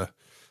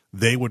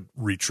they would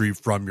retrieve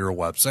from your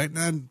website. And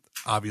then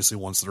obviously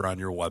once they're on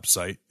your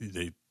website,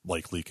 they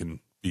likely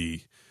can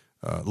be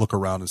look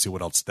around and see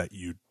what else that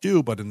you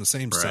do. But in the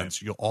same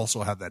sense, you'll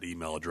also have that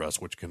email address,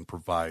 which can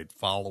provide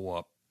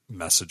follow-up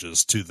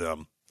messages to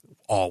them,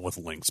 all with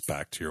links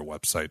back to your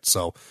website.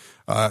 So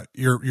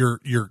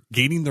you're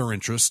gaining their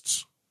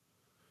interests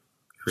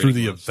through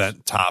the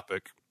event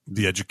topic,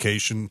 the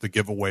education, the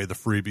giveaway, the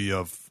freebie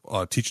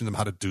of teaching them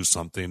how to do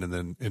something, and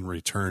then in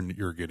return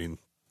you're getting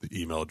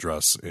the email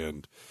address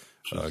and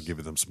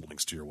giving them some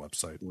links to your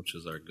website, which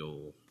is our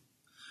goal.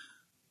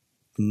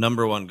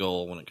 Number one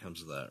goal when it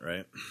comes to that,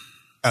 right?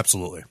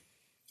 Absolutely.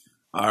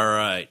 All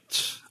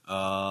right.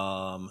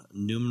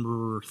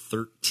 Number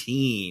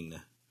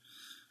 13.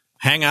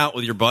 Hang out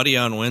with your buddy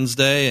on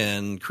Wednesday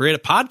and create a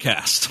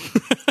podcast.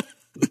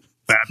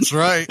 That's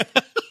right.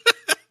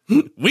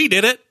 We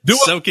did it.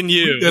 So can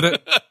you. We did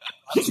it.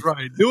 That's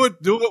right. Do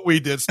what we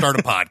did. Start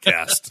a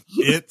podcast.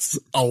 It's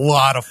a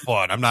lot of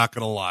fun. I'm not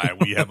going to lie.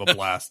 We have a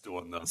blast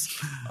doing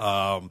this.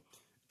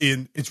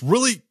 And it's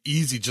really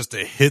easy just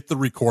to hit the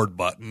record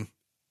button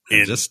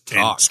and just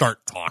talk. And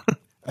start talking.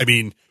 I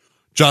mean,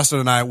 Justin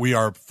and I, we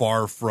are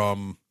far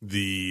from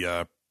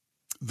the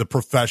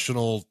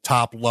professional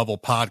top level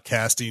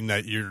podcasting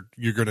that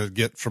you're going to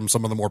get from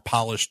some of the more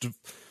polished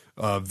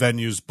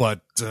venues,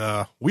 but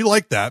we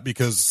like that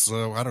because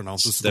I don't know,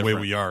 this is the way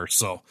we are.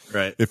 So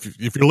right.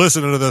 if you're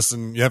listening to this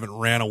and you haven't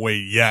ran away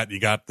yet, you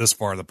got this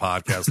far in the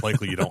podcast,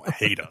 likely you don't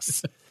hate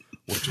us,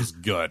 which is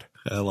good.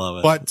 I love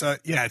it. But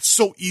yeah, it's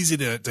so easy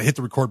to hit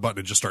the record button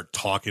and just start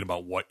talking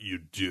about what you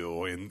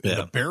do, and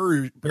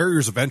the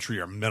barriers of entry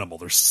are minimal.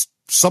 There's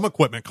some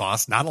equipment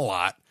costs, not a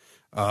lot.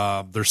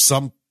 There's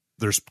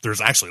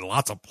actually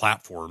lots of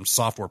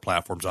software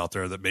platforms out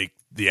there that make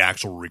the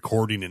actual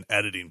recording and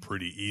editing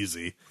pretty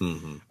easy.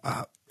 Mm-hmm.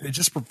 It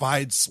just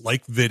provides,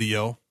 like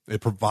video,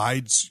 it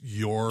provides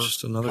your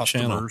just another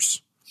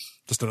customers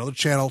just another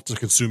channel to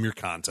consume your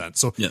content.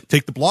 So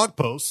take the blog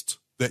post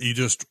that you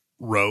just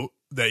wrote,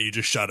 that you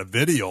just shot a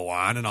video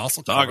on, and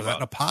also talk about that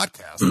in a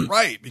podcast.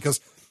 Right, because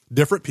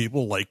different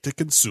people like to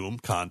consume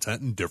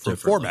content in different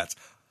formats.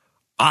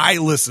 I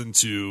listen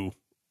to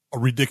a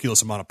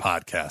ridiculous amount of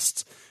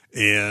podcasts,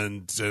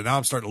 and now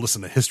I'm starting to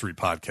listen to history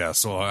podcasts,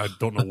 so I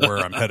don't know where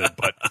I'm headed,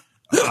 but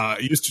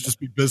it used to just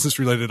be business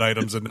related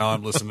items, and now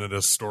I'm listening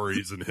to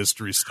stories and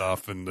history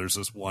stuff, and there's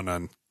this one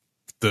on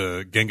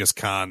the Genghis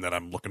Khan that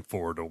I'm looking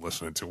forward to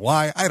listening to.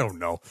 Why? I don't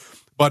know,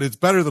 but it's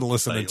better than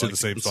listening to the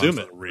same songs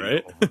that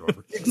right? over and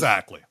over.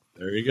 Exactly.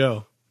 There you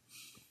go.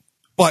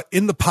 But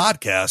in the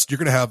podcast, you're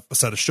going to have a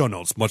set of show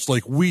notes, much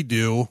like we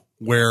do,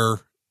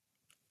 where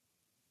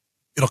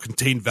it'll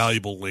contain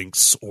valuable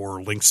links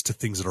or links to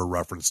things that are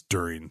referenced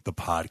during the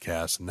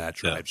podcast, and that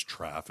drives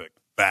traffic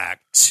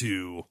back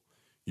to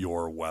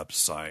your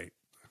website.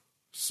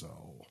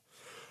 So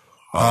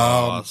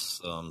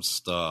awesome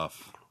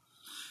stuff.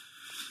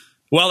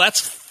 Well,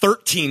 that's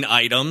 13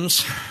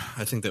 items.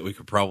 I think that we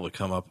could probably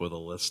come up with a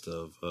list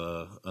of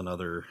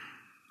another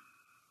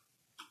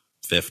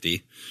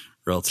 50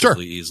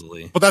 relatively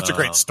easily. But that's a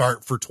great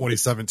start for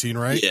 2017,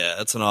 right? Yeah,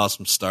 that's an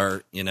awesome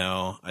start.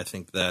 I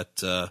think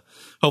that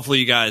hopefully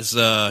you guys,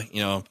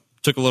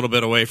 took a little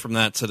bit away from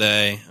that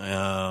today.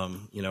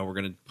 We're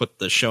going to put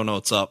the show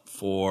notes up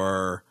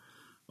for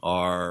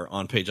our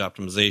on-page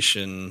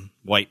optimization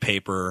white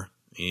paper.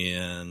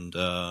 And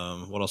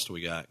what else do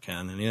we got,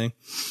 Ken? Anything?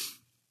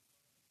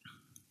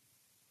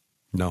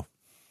 No.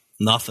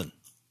 Nothing.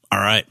 All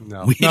right.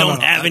 No. We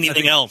don't have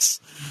anything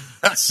else.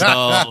 So,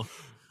 all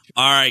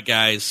right,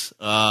 guys.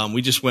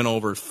 We just went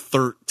over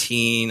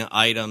 13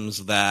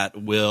 items that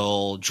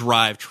will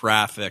drive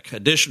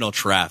additional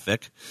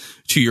traffic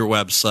to your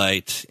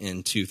website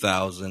in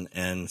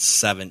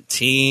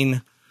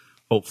 2017.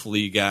 Hopefully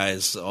you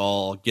guys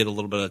all get a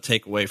little bit of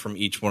takeaway from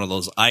each one of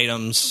those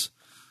items.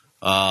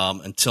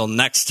 Until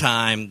next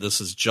time,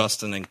 this is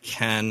Justin and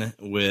Ken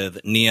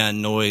with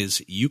Neon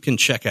Noise. You can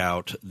check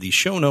out the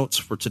show notes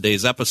for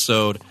today's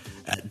episode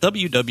at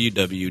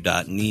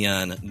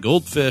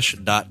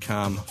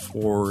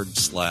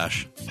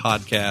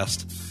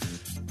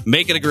www.neongoldfish.com/podcast.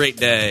 Make it a great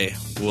day.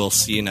 We'll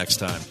see you next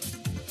time.